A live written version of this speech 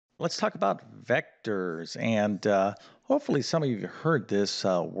Let's talk about vectors. And hopefully, some of you have heard this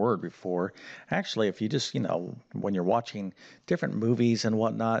word before. Actually, if you just, when you're watching different movies and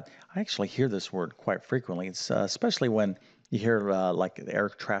whatnot, I actually hear this word quite frequently. It's especially when you hear like the air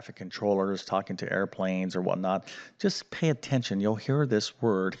traffic controllers talking to airplanes or whatnot. Just pay attention. You'll hear this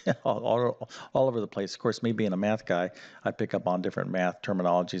word all over the place. Of course, me being a math guy, I pick up on different math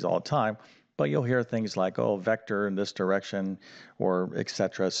terminologies all the time. But you'll hear things like, oh, vector in this direction, or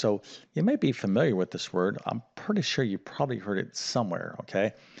etc. So you may be familiar with this word. I'm pretty sure you probably heard it somewhere,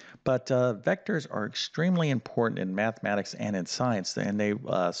 okay? But vectors are extremely important in mathematics and in science, and they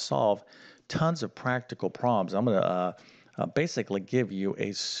solve tons of practical problems. I'm going to basically give you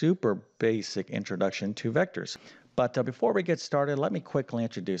a super basic introduction to vectors. But before we get started, let me quickly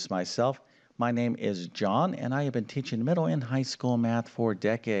introduce myself. My name is John, and I have been teaching middle and high school math for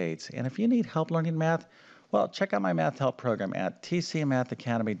decades. And if you need help learning math, well, check out my math help program at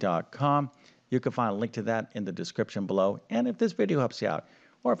tcmathacademy.com. You can find a link to that in the description below. And if this video helps you out,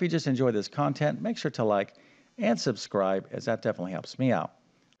 or if you just enjoy this content, make sure to like and subscribe, as that definitely helps me out.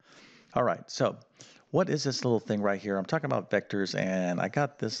 All right, so what is this little thing right here? I'm talking about vectors, and I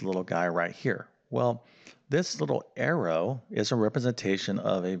got this little guy right here. Well, this little arrow is a representation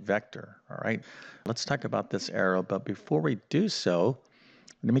of a vector, all right? Let's talk about this arrow, but before we do so,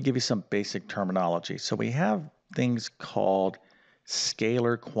 let me give you some basic terminology. So we have things called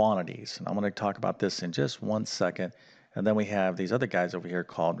scalar quantities, and I'm going to talk about this in just 1 second, and then we have these other guys over here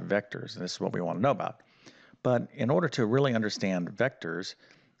called vectors, and this is what we want to know about. But in order to really understand vectors,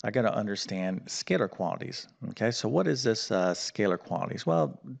 I got to understand scalar quantities. Okay, so what is this scalar quantities?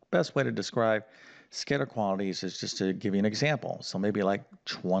 Well, best way to describe scalar quantities is just to give you an example. So maybe like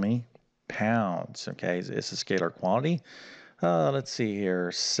 20 pounds, okay, is a scalar quantity. Let's see here,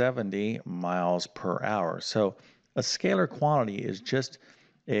 70 miles per hour. So a scalar quantity is just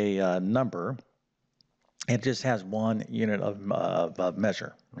a number. It just has one unit of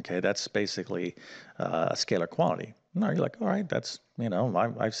measure. Okay, that's basically a scalar quantity. No, you're like, all right, that's,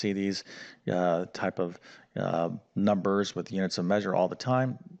 I see these type of numbers with units of measure all the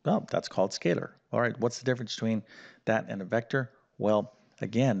time. Well, that's called scalar. All right, what's the difference between that and a vector? Well,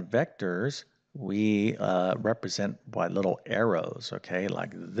 again, vectors we represent by little arrows, okay,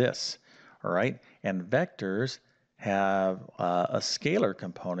 like this. All right, and vectors have a scalar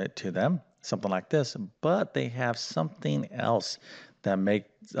component to them, something like this, but they have something else that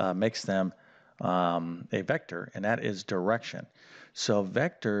makes them a vector, and that is direction. So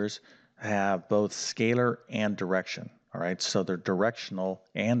vectors have both scalar and direction. All right, so they're directional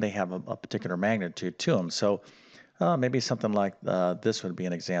and they have a particular magnitude to them. So maybe something like this would be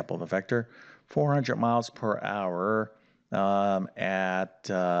an example of a vector: 400 miles per hour at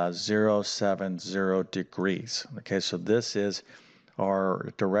 070 degrees. Okay, so this is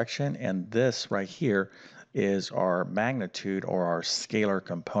our direction, and this right here is our magnitude or our scalar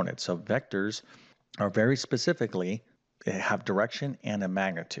component. So vectors are very specifically have direction and a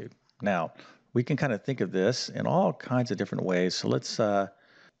magnitude. Now, we can kind of think of this in all kinds of different ways. So let's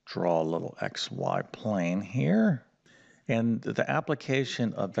draw a little XY plane here. And the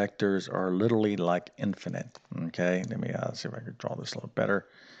application of vectors are literally like infinite. Okay, let me see if I can draw this a little better.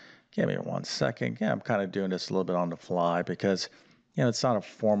 Give me 1 second. Yeah, I'm kind of doing this a little bit on the fly because, it's not a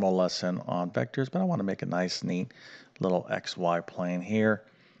formal lesson on vectors, but I want to make a nice, neat little XY plane here.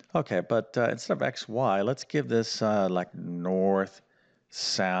 Okay, but instead of XY, let's give this like north,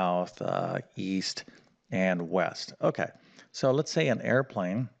 south, east, and west. Okay, so let's say an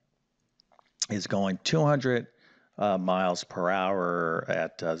airplane is going 200 miles per hour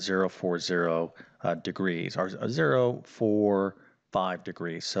at 040 degrees, or 045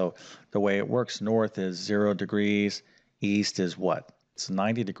 degrees. So the way it works, north is 0 degrees, east is what? It's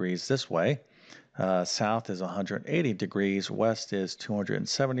 90 degrees this way. South is 180 degrees, west is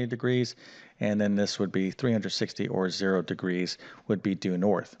 270 degrees, and then this would be 360 or 0 degrees would be due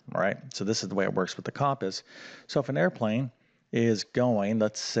north, all right? So this is the way it works with the compass. So if an airplane is going,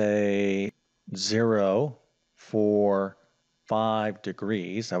 let's say 0 for 5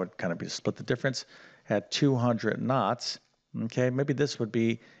 degrees, that would kind of be split the difference at 200 knots. Okay, maybe this would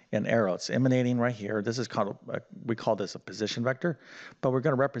be an arrow. It's emanating right here. This is called, we call this a position vector, but we're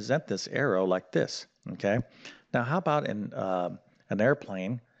going to represent this arrow like this. Okay, now how about an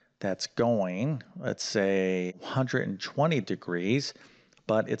airplane that's going, let's say 120 degrees,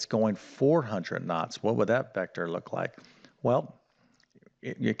 but it's going 400 knots. What would that vector look like? Well,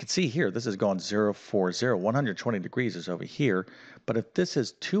 you can see here, this is going 040. 120 degrees is over here. But if this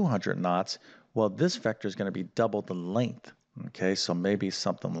is 200 knots, well, this vector is going to be double the length. Okay, so maybe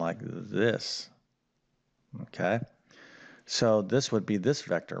something like this. Okay, So this would be this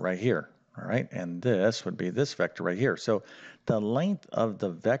vector right here, all right? And this would be this vector right here. So the length of the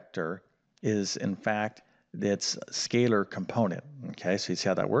vector is, in fact, its scalar component, okay? So you see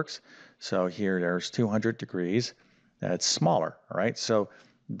how that works? So here, there's 200 degrees. That's smaller, all right? So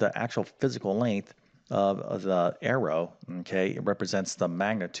the actual physical length of the arrow, okay, it represents the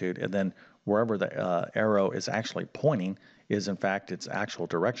magnitude, and then wherever the arrow is actually pointing is, in fact, its actual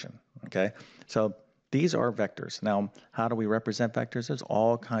direction, okay? So these are vectors. Now, how do we represent vectors? There's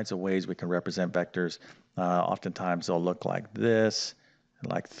all kinds of ways we can represent vectors. Oftentimes, they'll look like this,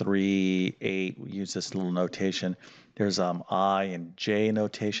 like 3, 8. We use this little notation. There's I and J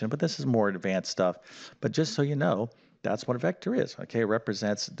notation, but this is more advanced stuff. But just so you know, that's what a vector is. Okay, it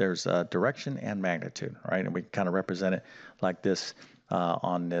represents, there's direction and magnitude, right? And we kind of represent it like this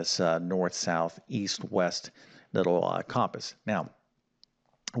on this north, south, east, west little compass. Now,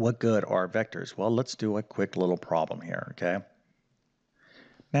 what good are vectors? Well, let's do a quick little problem here, okay?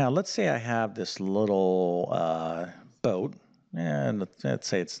 Now, let's say I have this little boat, and let's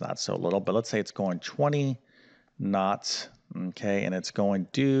say it's not so little, but let's say it's going 20 knots, okay, and it's going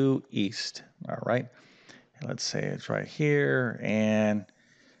due east, all right? And let's say it's right here, and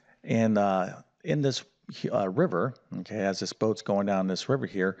in this river, okay, as this boat's going down this river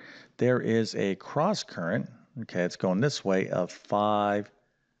here, there is a cross current, okay, it's going this way of 5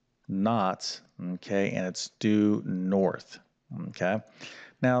 knots, okay, and it's due north, okay.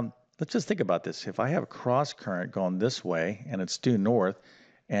 Now, let's just think about this. If I have a cross current going this way and it's due north,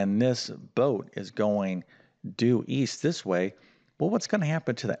 and this boat is going due east this way, well, what's going to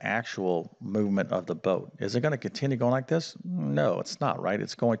happen to the actual movement of the boat? Is it going to continue going like this? No, it's not, right?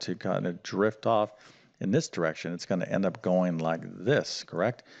 It's going to kind of drift off in this direction. It's going to end up going like this,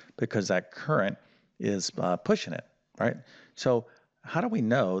 correct? Because that current is pushing it, right? So how do we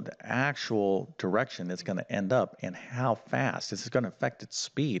know the actual direction it's going to end up and how fast? This is going to affect its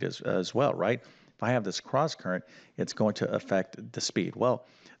speed as well, right? If I have this cross current, it's going to affect the speed. Well,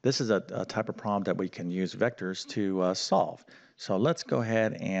 this is a type of problem that we can use vectors to solve. So let's go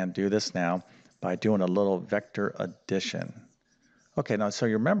ahead and do this now by doing a little vector addition. Okay, now so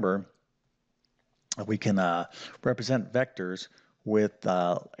you remember we can represent vectors with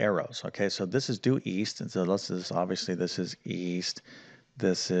arrows. Okay, so this is due east, and so this is obviously this is east,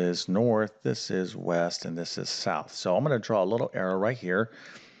 this is north, this is west, and this is south. So I'm going to draw a little arrow right here.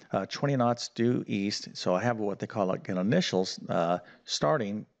 20 knots due east, so I have what they call like an initial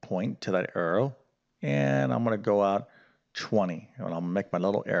starting point to that arrow, and I'm going to go out 20, and I'll make my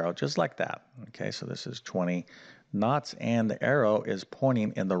little arrow just like that. Okay, so this is 20 knots, and the arrow is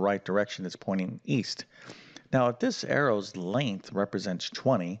pointing in the right direction. It's pointing east. Now, if this arrow's length represents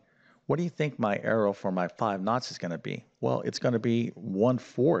 20, what do you think my arrow for my 5 knots is going to be? Well, it's going to be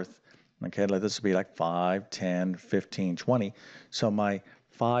 1/4. Okay, like this would be like 5, 10, 15, 20. So my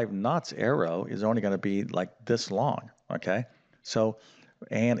 5 knots arrow is only going to be like this long. Okay, so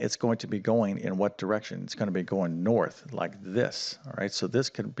and it's going to be going in what direction? It's going to be going north like this. All right, so this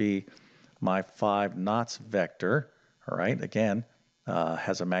could be my 5 knots vector. All right, again,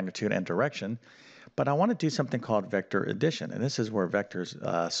 has a magnitude and direction. But I want to do something called vector addition, and this is where vectors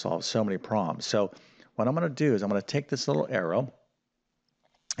solve so many problems. So what I'm going to do is I'm going to take this little arrow,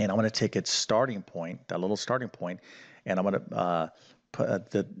 and I'm going to take its starting point, that little starting point, and I'm going to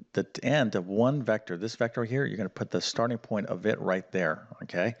put the end of one vector, this vector here, you're going to put the starting point of it right there,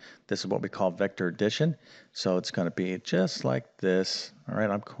 okay? This is what we call vector addition. So it's going to be just like this. All right,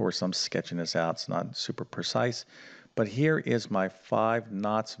 of course, I'm sketching this out. It's not super precise. But here is my 5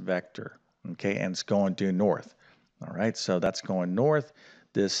 knots vector. Okay, and it's going due north. All right, so that's going north.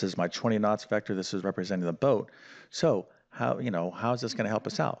 This is my 20 knots vector. This is representing the boat. So how is this going to help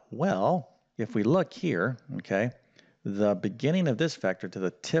us out? Well, if we look here, okay, the beginning of this vector to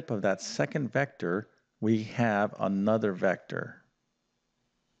the tip of that second vector, we have another vector.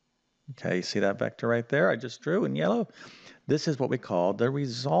 Okay, you see that vector right there I just drew in yellow? This is what we call the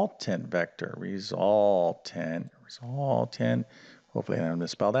resultant vector. Resultant. Hopefully I didn't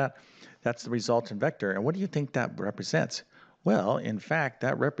misspell that. That's the resultant vector. And what do you think that represents? Well, in fact,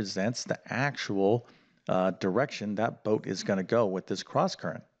 that represents the actual direction that boat is going to go with this cross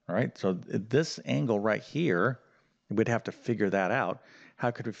current. All right, so this angle right here, we'd have to figure that out. How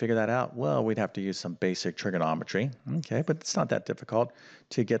could we figure that out? Well, we'd have to use some basic trigonometry. Okay, but it's not that difficult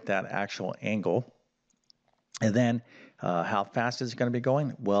to get that actual angle. And then how fast is it going to be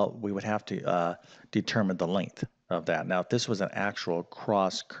going? Well, we would have to determine the length of that. Now, if this was an actual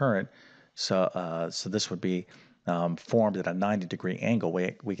cross current, so this would be formed at a 90-degree angle,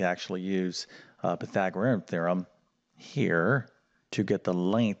 we could actually use Pythagorean theorem here, to get the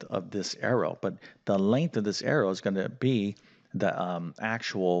length of this arrow. But the length of this arrow is going to be the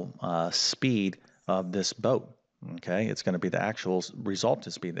actual speed of this boat. Okay, it's going to be the actual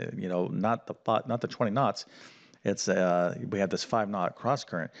resultant speed. Not the 20 knots. It's we have this 5-knot cross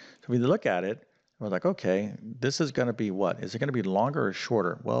current. So if we look at it, we're like, okay, this is going to be what? Is it going to be longer or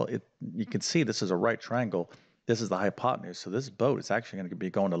shorter? Well, you can see this is a right triangle. This is the hypotenuse. So this boat is actually going to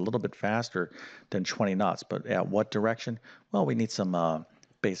be going a little bit faster than 20 knots. But at what direction? Well, we need some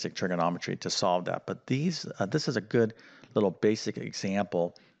basic trigonometry to solve that. But this is a good little basic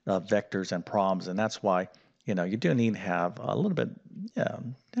example of vectors and problems, and that's why you do need to have a little bit, I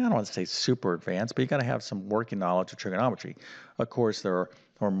don't want to say super advanced, but you got to have some working knowledge of trigonometry. Of course, there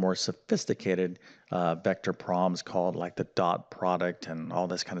are more sophisticated vector problems called like the dot product and all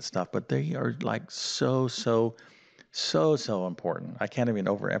this kind of stuff, but they are like so important. I can't even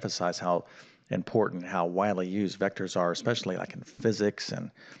overemphasize how important, how widely used vectors are, especially like in physics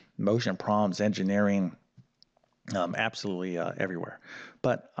and motion problems, engineering, absolutely everywhere.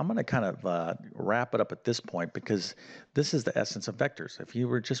 But I'm going to kind of wrap it up at this point because this is the essence of vectors. If you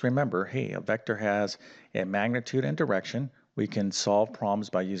were just remember, hey, a vector has a magnitude and direction. We can solve problems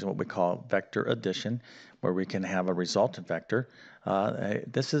by using what we call vector addition, where we can have a resultant vector.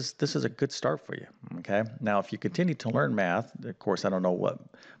 This is a good start for you. Okay. Now, if you continue to learn math, of course, I don't know what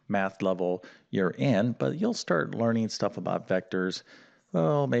math level you're in, but you'll start learning stuff about vectors.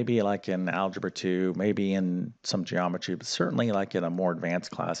 Well, maybe like in Algebra 2, maybe in some geometry, but certainly like in a more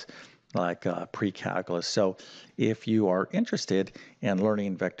advanced class like Precalculus. So if you are interested in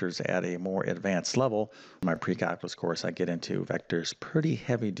learning vectors at a more advanced level, my Precalculus course, I get into vectors pretty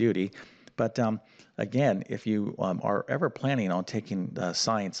heavy duty. But again, if you are ever planning on taking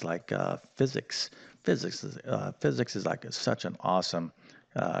science like physics is like such an awesome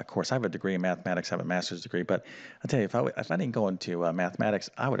of course, I have a degree in mathematics, I have a master's degree, but I'll tell you, if I didn't go into mathematics,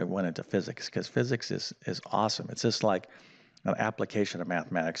 I would have went into physics because physics is awesome. It's just like an application of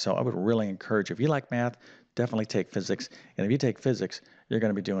mathematics. So I would really encourage you, if you like math, definitely take physics. And if you take physics, you're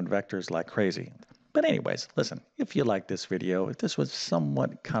going to be doing vectors like crazy. But anyways, listen, if you like this video, if this was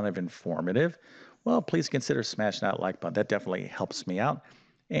somewhat kind of informative, well, please consider smashing that like button. That definitely helps me out.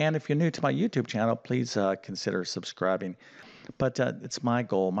 And if you're new to my YouTube channel, please consider subscribing. But it's my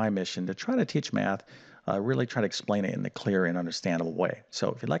goal, my mission to try to teach math, really try to explain it in a clear and understandable way.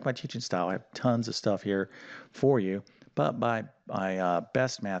 So if you like my teaching style, I have tons of stuff here for you. But my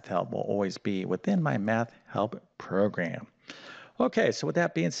best math help will always be within my math help program. Okay, so with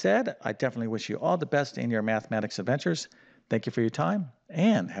that being said, I definitely wish you all the best in your mathematics adventures. Thank you for your time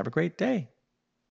and have a great day.